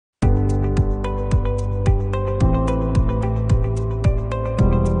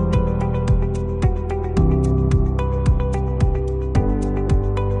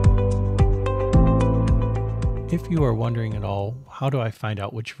you are wondering at all, how do I find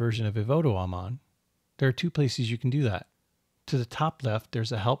out which version of Evoto I'm on? There are two places you can do that. To the top left,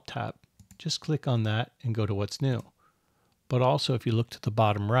 there's a Help tab. Just click on that and go to What's New. But also, if you look to the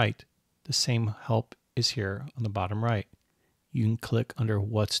bottom right, the same help is here on the bottom right. You can click under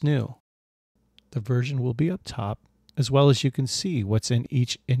What's New. The version will be up top, as well as you can see what's in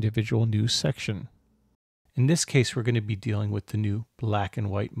each individual new section. In this case, we're going to be dealing with the new black and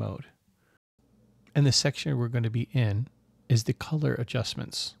white mode. And the section we're going to be in is the color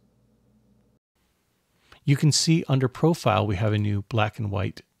adjustments. You can see under Profile, we have a new black and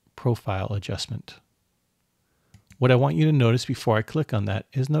white profile adjustment. What I want you to notice before I click on that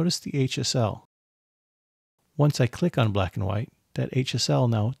is notice the HSL. Once I click on black and white, that HSL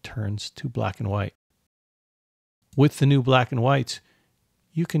now turns to black and white. With the new black and whites,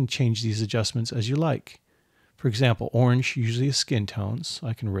 you can change these adjustments as you like. For example, orange usually is skin tones, so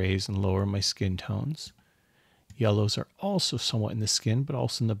I can raise and lower my skin tones. Yellows are also somewhat in the skin, but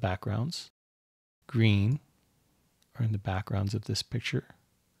also in the backgrounds. Green are in the backgrounds of this picture.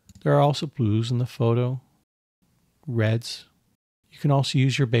 There are also blues in the photo, reds. You can also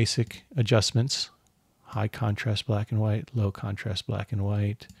use your basic adjustments, high contrast black and white, low contrast black and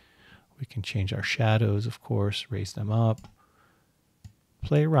white. We can change our shadows, of course, raise them up.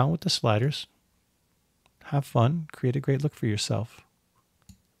 Play around with the sliders. Have fun, create a great look for yourself.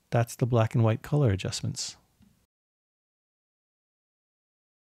 That's the black and white color adjustments.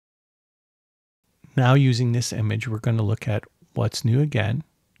 Now using this image, we're going to look at what's new again.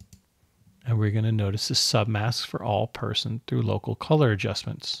 And we're going to notice the submask for all person through local color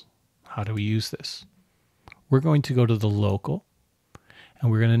adjustments. How do we use this? We're going to go to the local, and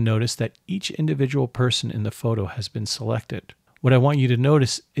we're going to notice that each individual person in the photo has been selected. What I want you to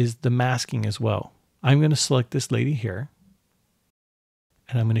notice is the masking as well. I'm going to select this lady here,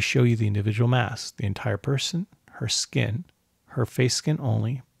 and I'm going to show you the individual masks, the entire person, her skin, her face skin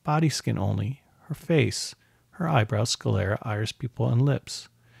only, body skin only, her face, her eyebrows, sclera, iris, pupil, and lips.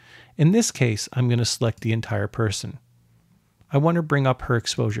 In this case, I'm going to select the entire person. I want to bring up her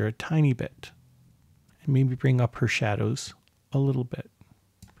exposure a tiny bit, and maybe bring up her shadows a little bit.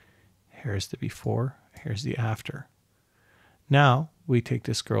 Here's the before, here's the after. Now we take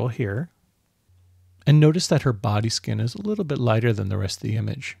this girl here, and notice that her body skin is a little bit lighter than the rest of the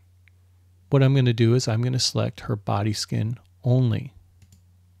image. What I'm going to do is I'm going to select her body skin only.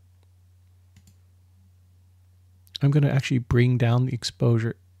 I'm going to actually bring down the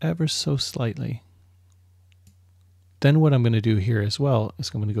exposure ever so slightly. Then what I'm going to do here as well is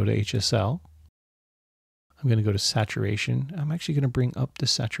I'm going to go to HSL. I'm going to go to saturation. I'm actually going to bring up the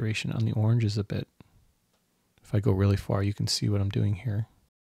saturation on the oranges a bit. If I go really far, you can see what I'm doing here.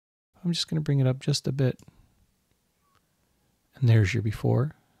 I'm just going to bring it up just a bit. And there's your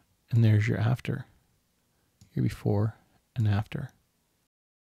before, and there's your after. Your before and after.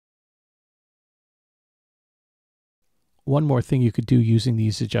 One more thing you could do using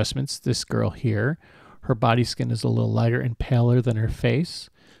these adjustments, this girl here, her body skin is a little lighter and paler than her face.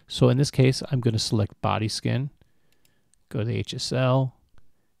 So in this case, I'm going to select body skin, go to HSL,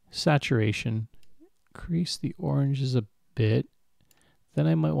 saturation, increase the oranges a bit. Then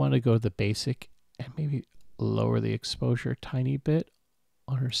I might want to go to the basic and maybe lower the exposure a tiny bit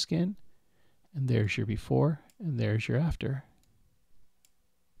on her skin. And there's your before, and there's your after.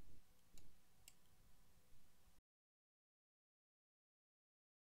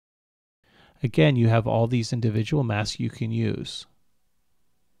 Again, you have all these individual masks you can use.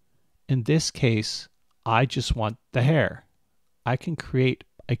 In this case, I just want the hair. I can create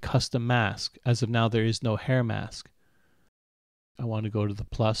a custom mask. As of now, there is no hair mask. I want to go to the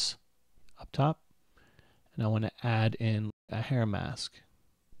plus up top, and I want to add in a hair mask.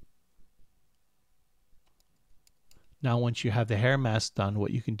 Now, once you have the hair mask done,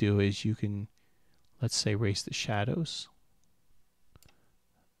 what you can do is you can, let's say, raise the shadows,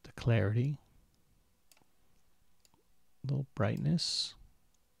 the clarity, a little brightness,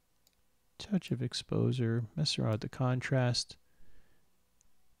 touch of exposure, mess around with the contrast,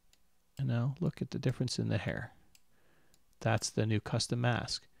 and now look at the difference in the hair. That's the new custom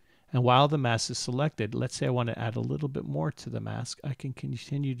mask. And while the mask is selected, let's say I want to add a little bit more to the mask, I can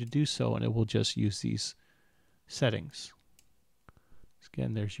continue to do so, and it will just use these settings.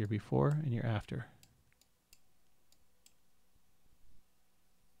 Again, there's your before and your after.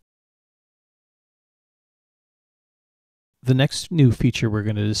 The next new feature we're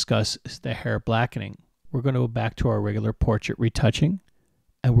going to discuss is the hair blackening. We're going to go back to our regular portrait retouching,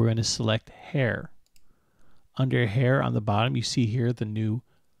 and we're going to select hair. Under hair on the bottom, you see here the new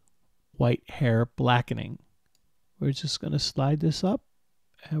white hair blackening. We're just going to slide this up,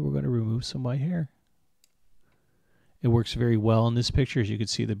 and we're going to remove some white hair. It works very well in this picture, as you can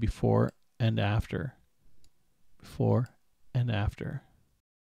see the before and after. Before and after.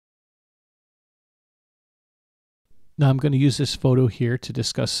 Now I'm going to use this photo here to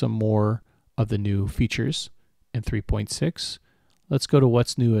discuss some more of the new features in 3.6. Let's go to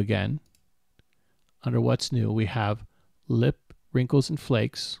what's new again. Under what's new, we have lip wrinkles and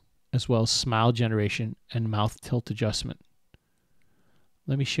flakes, as well as smile generation and mouth tilt adjustment.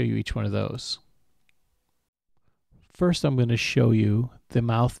 Let me show you each one of those. First, I'm going to show you the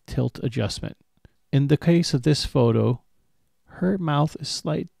mouth tilt adjustment. In the case of this photo, her mouth is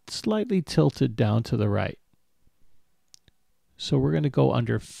slightly tilted down to the right. So we're going to go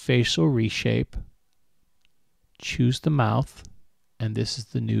under facial reshape, choose the mouth, and this is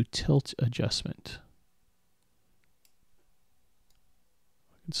the new tilt adjustment.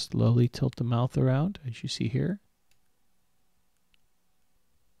 I can slowly tilt the mouth around, as you see here.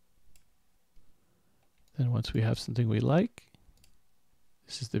 Then once we have something we like,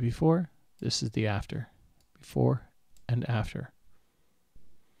 this is the before, this is the after. Before and after.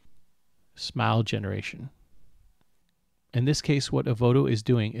 Smile generation. In this case, what Evoto is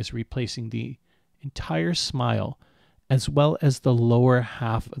doing is replacing the entire smile as well as the lower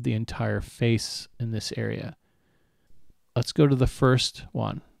half of the entire face in this area. Let's go to the first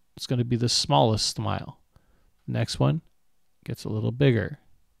one. It's going to be the smallest smile. The next one gets a little bigger,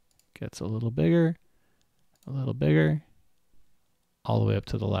 gets a little bigger, a little bigger, all the way up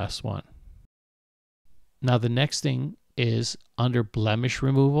to the last one. Now the next thing is under blemish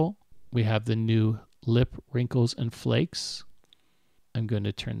removal, we have the new lip wrinkles and flakes. I'm going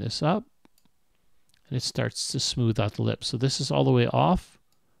to turn this up and it starts to smooth out the lips. So this is all the way off.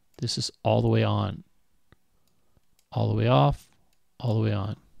 This is all the way on. All the way off, all the way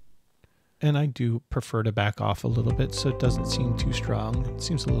on. And I do prefer to back off a little bit so it doesn't seem too strong. It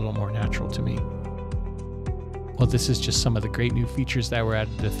seems a little more natural to me. Well, this is just some of the great new features that were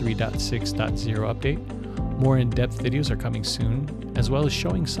added to the 3.6.0 update. More in-depth videos are coming soon, as well as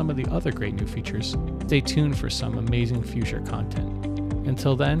showing some of the other great new features. Stay tuned for some amazing future content.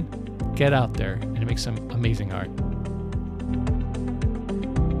 Until then, get out there and make some amazing art.